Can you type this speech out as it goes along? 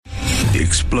the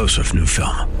explosive new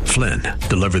film, Flynn,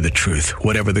 Deliver the Truth,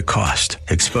 Whatever the Cost,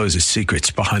 exposes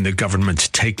secrets behind the government's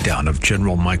takedown of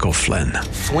General Michael Flynn.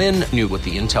 Flynn knew what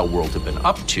the intel world had been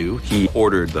up to. He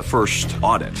ordered the first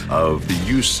audit of the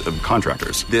use of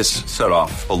contractors. This set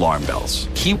off alarm bells.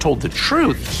 He told the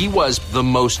truth. He was the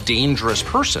most dangerous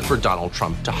person for Donald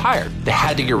Trump to hire. They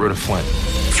had to get rid of Flynn.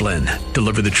 Flynn,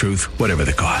 Deliver the Truth, Whatever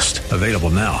the Cost. Available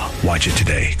now. Watch it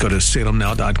today. Go to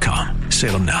salemnow.com.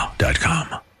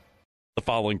 salemnow.com. The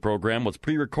following program was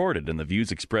pre-recorded, and the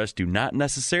views expressed do not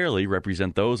necessarily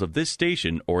represent those of this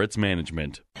station or its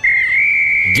management.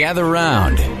 Gather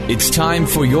round. It's time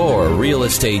for your Real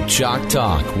Estate Chalk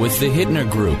Talk with the Hittner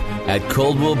Group at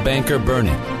Coldwell Banker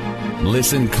Burnett.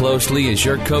 Listen closely as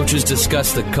your coaches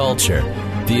discuss the culture,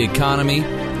 the economy,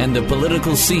 and the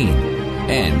political scene,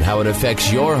 and how it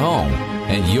affects your home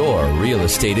and your real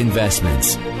estate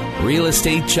investments. Real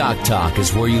Estate Chalk Talk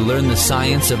is where you learn the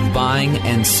science of buying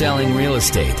and selling real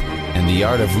estate and the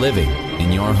art of living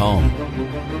in your home.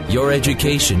 Your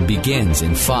education begins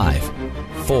in 5,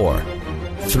 4,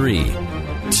 3,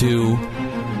 2,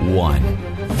 1.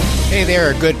 Hey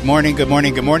there, good morning,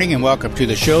 and welcome to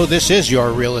the show. This is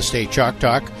your Real Estate Chalk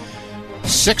Talk.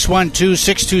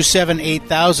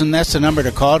 612-627-8000. That's the number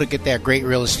to call to get that great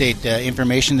real estate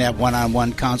information, that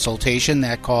one-on-one consultation.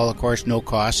 That call, of course, no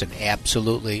cost and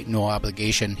absolutely no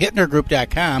obligation.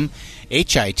 HittnerGroup.com,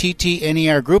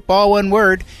 Hittner Group, all one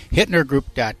word,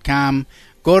 HittnerGroup.com.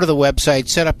 Go to the website,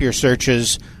 set up your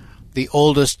searches. The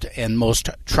oldest and most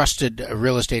trusted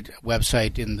real estate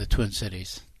website in the Twin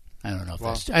Cities. I don't know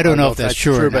if that's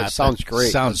true or not. But it sounds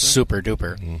great. Sounds super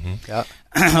duper. Mm-hmm. Yeah.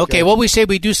 Okay, well, we say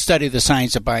we do study the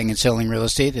science of buying and selling real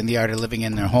estate and the art of living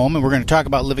in their home. And we're going to talk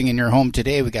about living in your home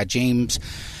today. We got James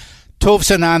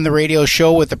Thovson on the radio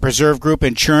show with the Preserve Group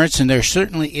Insurance. And there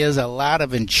certainly is a lot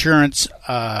of insurance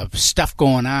stuff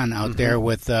going on out there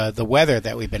with the weather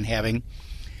that we've been having.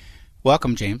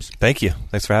 Welcome, James. Thank you.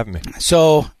 Thanks for having me.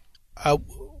 So I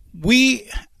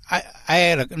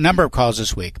had a number of calls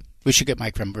this week. We should get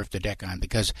Mike from Roof the Deck on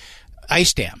because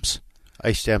ice dams.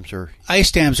 Ice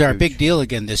dams are a big deal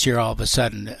again this year all of a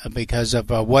sudden because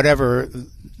of whatever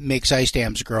makes ice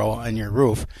dams grow on your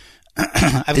roof.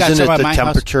 Isn't it the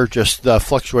temperature, just the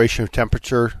fluctuation of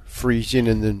temperature, freezing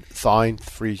and then thawing,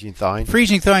 freezing, thawing?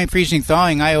 Freezing,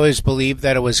 thawing. I always believed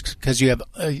that it was because you have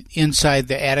inside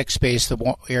the attic space,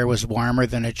 the air was warmer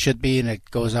than it should be, and it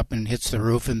goes up and hits the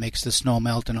roof and makes the snow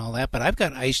melt and all that. But I've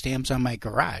got ice dams on my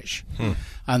garage,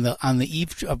 on the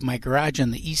eave of my garage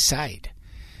on the east side,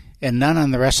 and none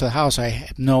on the rest of the house. I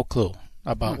have no clue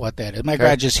about what that is. My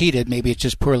garage is heated. Maybe it's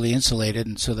just poorly insulated,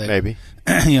 and so that maybe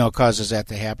causes that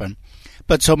to happen.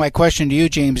 But so my question to you,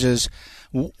 James, is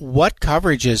what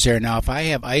coverage is there now if I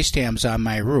have ice dams on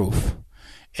my roof,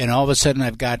 and all of a sudden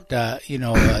I've got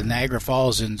Niagara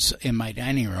Falls in my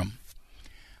dining room?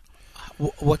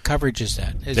 What coverage is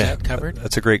that? Is that covered?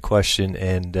 That's a great question,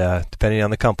 and depending on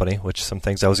the company, which some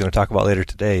things I was going to talk about later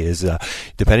today, is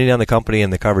depending on the company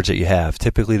and the coverage that you have.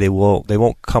 Typically, they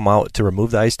won't come out to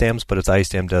remove the ice dams, but if the ice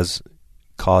dam does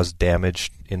cause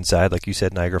damage inside, like you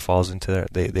said, Niagara Falls into there,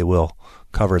 they will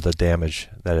cover the damage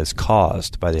that is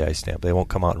caused by the ice dam. They won't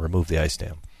come out and remove the ice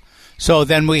dam. So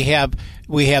then we have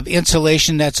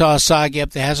insulation that's all soggy up.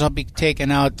 That has to be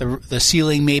taken out. The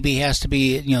ceiling maybe has to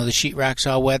be, the sheetrock's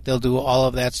all wet. They'll do all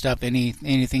of that stuff.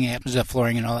 Anything that happens to the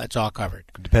flooring and all that's all covered.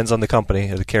 Depends on the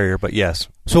company or the carrier, but yes.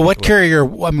 So what carrier?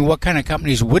 What kind of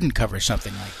companies wouldn't cover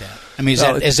something like that? I mean,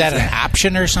 is that an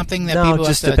option or something that people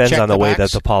have to check the box? No, it just depends on the way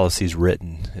that the policy's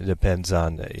written. It depends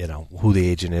on who the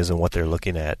agent is and what they're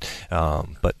looking at.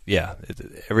 But yeah,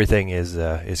 everything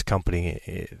is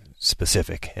company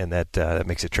specific, and that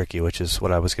makes it tricky, which is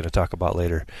what I was going to talk about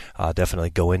later.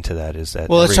 Definitely go into that.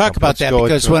 Well, let's talk about that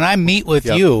because when I meet with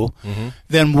you,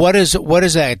 then what does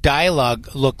that dialogue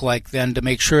look like then to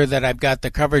make sure that I've got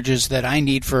the coverages that I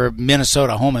need for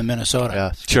Minnesota, home in Minnesota?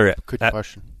 Yeah, sure. Good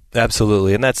question.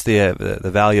 Absolutely, and that's the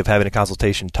value of having a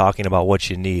consultation, talking about what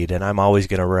you need. And I'm always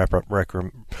going to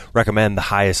recommend the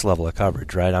highest level of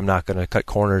coverage. Right, I'm not going to cut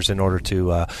corners in order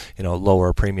to lower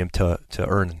a premium to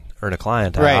earn a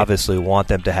client. Right. I obviously want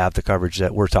them to have the coverage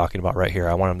that we're talking about right here.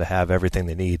 I want them to have everything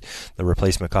they need: the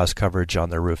replacement cost coverage on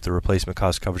their roof, the replacement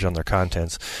cost coverage on their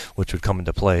contents, which would come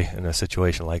into play in a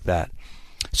situation like that.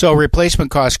 So replacement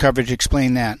cost coverage,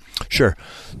 explain that. Sure.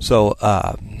 So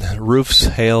roofs,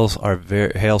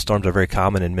 hailstorms are very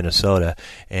common in Minnesota,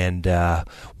 and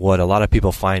what a lot of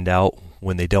people find out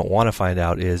when they don't want to find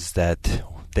out is that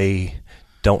they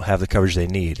don't have the coverage they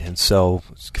need. And so,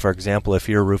 for example, if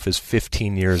your roof is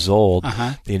 15 years old,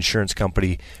 the insurance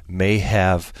company may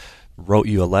have wrote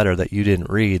you a letter that you didn't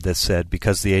read that said,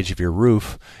 because of the age of your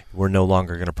roof, we're no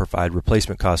longer going to provide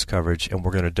replacement cost coverage, and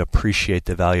we're going to depreciate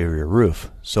the value of your roof.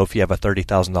 So if you have a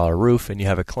 $30,000 roof and you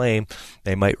have a claim,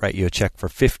 they might write you a check for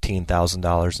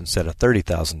 $15,000 instead of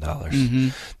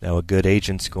 $30,000. Now, a good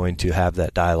agent's going to have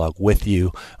that dialogue with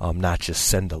you, not just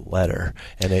send a letter.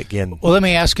 And again, well, let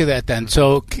me ask you that then.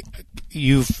 So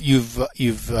you've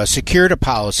secured a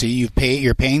policy.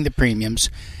 You're paying the premiums.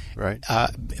 Right.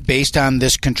 Based on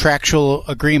this contractual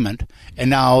agreement, and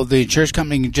now the insurance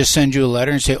company can just send you a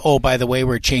letter and say, oh, by the way,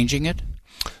 we're changing it?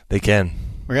 They can.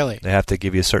 Really? They have to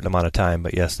give you a certain amount of time,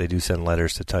 but yes, they do send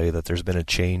letters to tell you that there's been a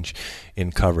change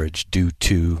in coverage due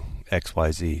to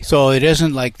XYZ. So it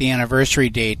isn't like the anniversary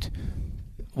date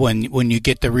when you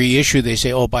get the reissue, they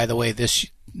say, oh, by the way,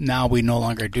 now we no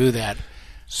longer do that.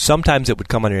 Sometimes it would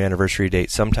come on your anniversary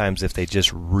date. Sometimes if they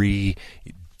just redo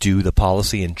the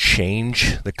policy and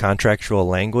change the contractual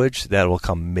language, that will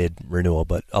come mid-renewal.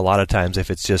 But a lot of times, if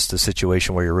it's just a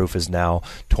situation where your roof is now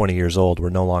 20 years old, we're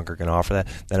no longer going to offer that,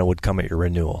 then it would come at your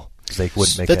renewal. They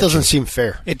wouldn't make that doesn't change. seem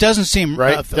fair. It doesn't seem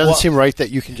right. It doesn't seem right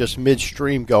that you can just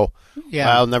midstream go,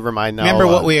 well, never mind now. Remember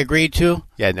what we agreed to?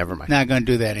 Yeah, never mind. Not going to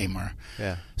do that anymore.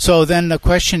 Yeah. So then the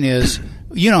question is,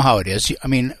 you know how it is. I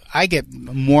mean, I get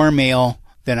more mail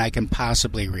than I can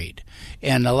possibly read.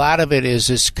 And a lot of it is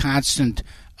this constant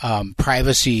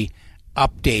privacy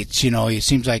updates. It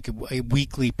seems like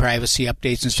weekly privacy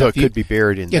updates and stuff. So it could be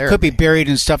buried in there. It could be buried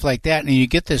in stuff like that, and you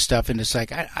get this stuff, and it's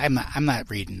like I'm not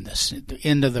reading this.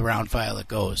 Into the round file it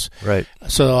goes. Right.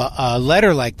 So a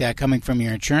letter like that coming from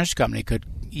your insurance company could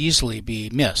easily be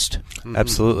missed.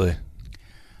 Absolutely.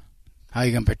 How are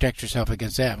you going to protect yourself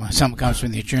against that? When something comes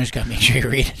from the insurance company, make sure you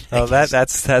read it. Well,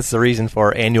 that's the reason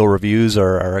for annual reviews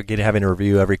or having a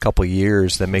review every couple of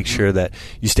years to make sure that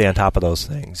you stay on top of those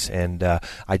things. And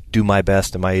I do my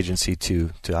best in my agency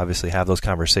to obviously have those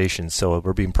conversations. So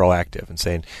we're being proactive and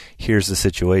saying, here's the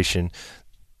situation.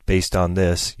 Based on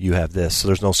this, you have this. So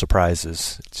there's no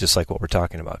surprises. It's just like what we're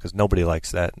talking about, because nobody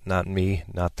likes that. Not me,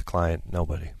 not the client,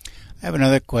 nobody. I have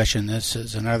another question. This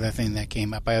is another thing that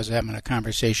came up. I was having a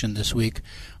conversation this week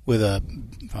with a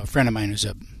friend of mine who's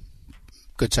a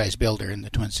good-sized builder in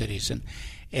the Twin Cities,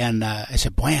 and I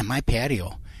said, boy, on my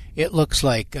patio, it looks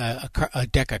like a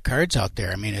deck of cards out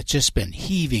there. I mean, it's just been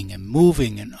heaving and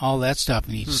moving and all that stuff.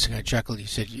 And he just kind of chuckled. He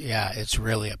said, yeah, it's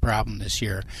really a problem this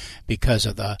year because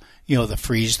of the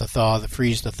freeze, the thaw,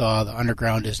 the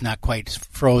underground is not quite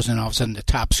frozen. All of a sudden, the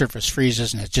top surface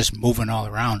freezes, and it's just moving all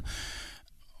around.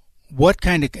 What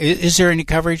kind of, is there any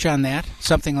coverage on that?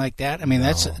 Something like that? I mean,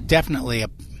 that's definitely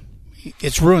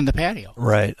it's ruined the patio.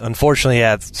 Right. Unfortunately,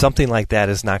 yeah, something like that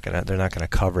is they're not gonna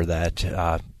cover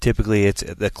that. Typically,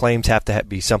 the claims have to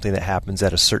be something that happens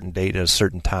at a certain date at a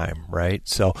certain time, right?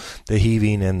 So the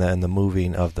heaving and the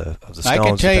moving of the stones. I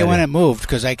can tell you when it moved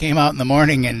because I came out in the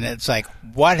morning and it's like,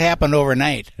 what happened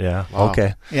overnight? Yeah. Wow.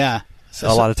 Okay. Yeah. So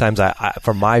a lot of times,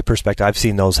 from my perspective, I've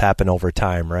seen those happen over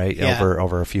time, right? Yeah.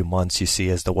 Over a few months, you see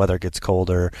as the weather gets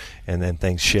colder and then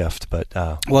things shift. But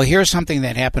well, here's something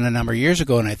that happened a number of years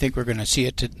ago, and I think we're going to see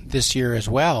it this year as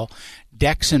well: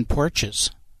 decks and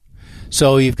porches.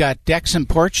 So you've got decks and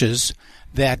porches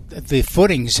that the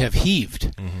footings have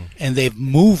heaved, and they've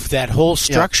moved that whole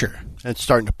structure. Yeah. And it's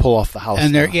starting to pull off the house.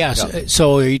 And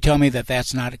so are you telling me that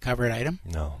that's not a covered item?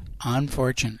 No.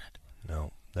 Unfortunate.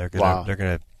 No, they're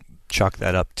gonna chalk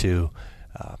that up to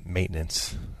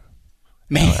maintenance.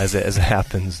 As it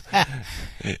happens.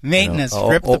 Maintenance.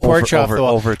 Rip the porch off the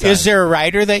wall. Over time. Is there a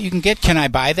rider that you can get? Can I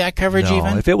buy that coverage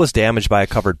even? If it was damaged by a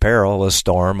covered peril, a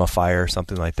storm, a fire,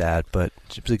 something like that, but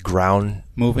typically ground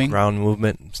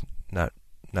movement,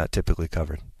 not typically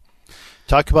covered.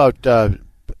 Talk about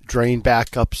drain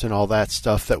backups and all that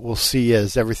stuff that we'll see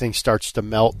as everything starts to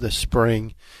melt this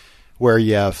spring. Where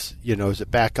you have, is it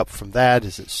backup from that?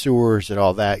 Is it sewers and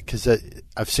all that? Because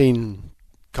I've seen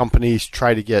companies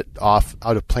try to get out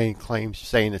of paying claims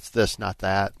saying it's this, not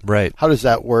that. Right. How does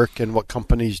that work, and what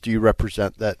companies do you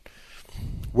represent that?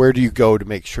 Where do you go to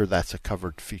make sure that's a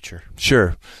covered feature?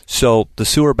 Sure. So the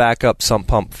sewer backup sump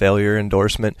pump failure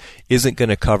endorsement isn't going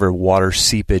to cover water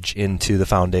seepage into the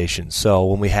foundation. So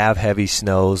when we have heavy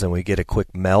snows and we get a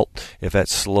quick melt, if that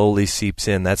slowly seeps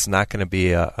in, that's not going to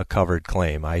be a covered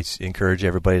claim. I encourage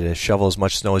everybody to shovel as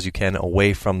much snow as you can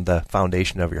away from the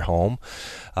foundation of your home.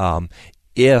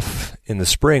 If in the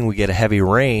spring we get a heavy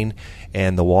rain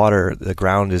and the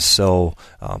ground is so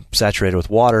saturated with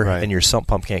water, right, and your sump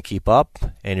pump can't keep up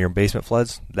and your basement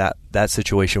floods, that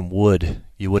situation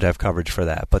you would have coverage for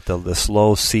that. But the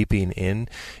slow seeping in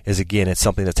is, again, it's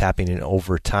something that's happening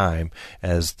over time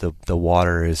as the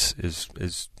water is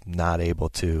not able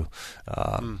to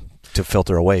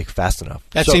filter away fast enough.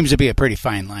 That seems to be a pretty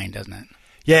fine line, doesn't it?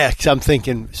 Yeah, because I'm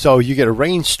thinking, so you get a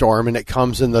rainstorm and it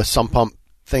comes and the sump pump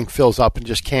thing fills up and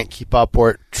just can't keep up,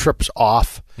 or it trips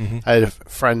off. Mm-hmm. I had a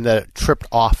friend that tripped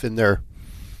off in there,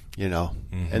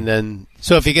 and then...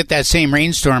 So if you get that same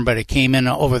rainstorm, but it came in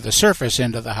over the surface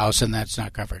into the house, and that's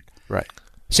not covered. Right.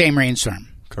 Same rainstorm.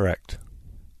 Correct.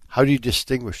 How do you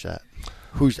distinguish that?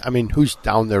 Who's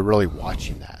down there really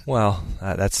watching that? Well,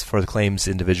 that's for the claims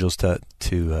individuals to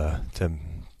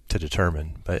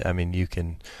determine. But I mean, you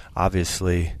can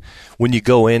obviously, when you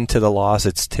go into the loss,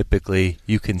 it's typically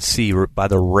you can see by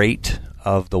the rate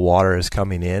of the water is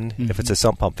coming in. Mm-hmm. If it's a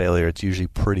sump pump failure, it's usually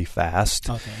pretty fast.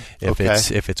 Okay.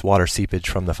 If it's water seepage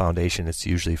from the foundation, it's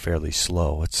usually fairly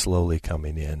slow. It's slowly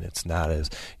coming in. It's not as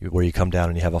where you come down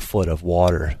and you have a foot of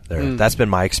water there. That's been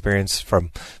my experience from,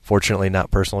 fortunately,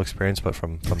 not personal experience, but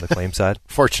from the claim side.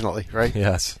 Fortunately, right?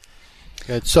 Yes.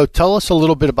 Good. So tell us a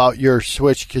little bit about your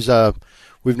switch, because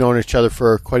we've known each other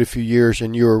for quite a few years,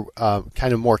 and you're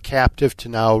kind of more captive to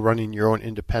now running your own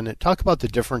independent. Talk about the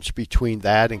difference between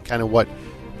that and kind of what...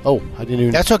 Oh, I didn't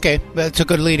even... That's okay. That's a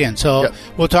good lead-in. So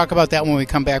We'll talk about that when we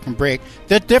come back from break.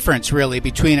 The difference, really,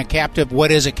 between a captive,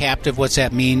 what is a captive, what's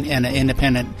that mean, and an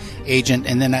independent agent.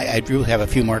 And then I do have a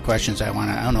few more questions I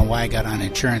don't know why I got on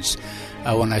insurance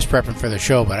when I was prepping for the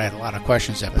show, but I had a lot of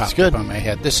questions that popped up on my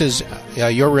head. This is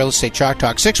your Real Estate Chalk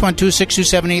Talk.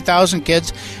 612-627-8000.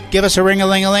 Kids, give us a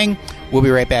ring-a-ling-a-ling. We'll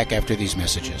be right back after these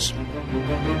messages.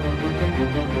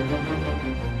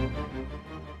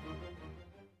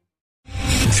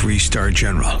 Three-star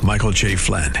General Michael J.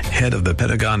 Flynn, head of the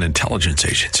Pentagon Intelligence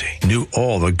Agency, knew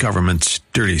all the government's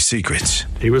dirty secrets.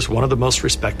 He was one of the most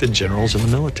respected generals in the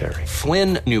military.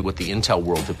 Flynn knew what the intel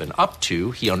world had been up to.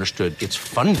 He understood its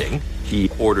funding. He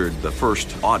ordered the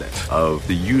first audit of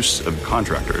the use of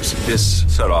contractors. This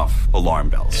set off alarm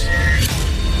bells.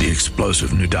 The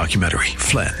explosive new documentary,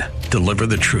 Flynn, Deliver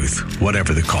the Truth,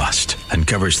 Whatever the Cost,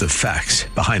 uncovers the facts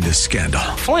behind this scandal.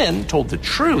 Flynn told the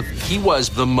truth. He was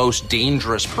the most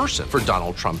dangerous person for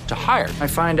Donald Trump to hire. I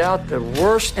find out the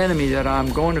worst enemy that I'm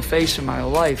going to face in my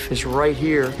life is right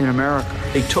here in America.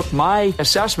 They took my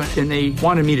assessment and they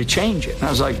wanted me to change it. And I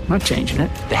was like, I'm not changing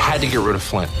it. They had to get rid of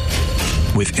Flynn.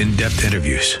 With in-depth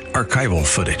interviews, archival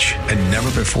footage, and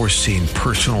never-before-seen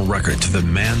personal records of the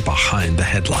man behind the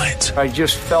headlines. I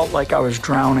just felt like I was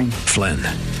drowning. Flynn,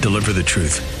 Deliver the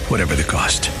Truth, Whatever the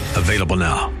Cost. Available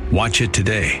now. Watch it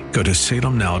today. Go to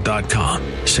salemnow.com.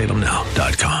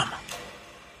 salemnow.com.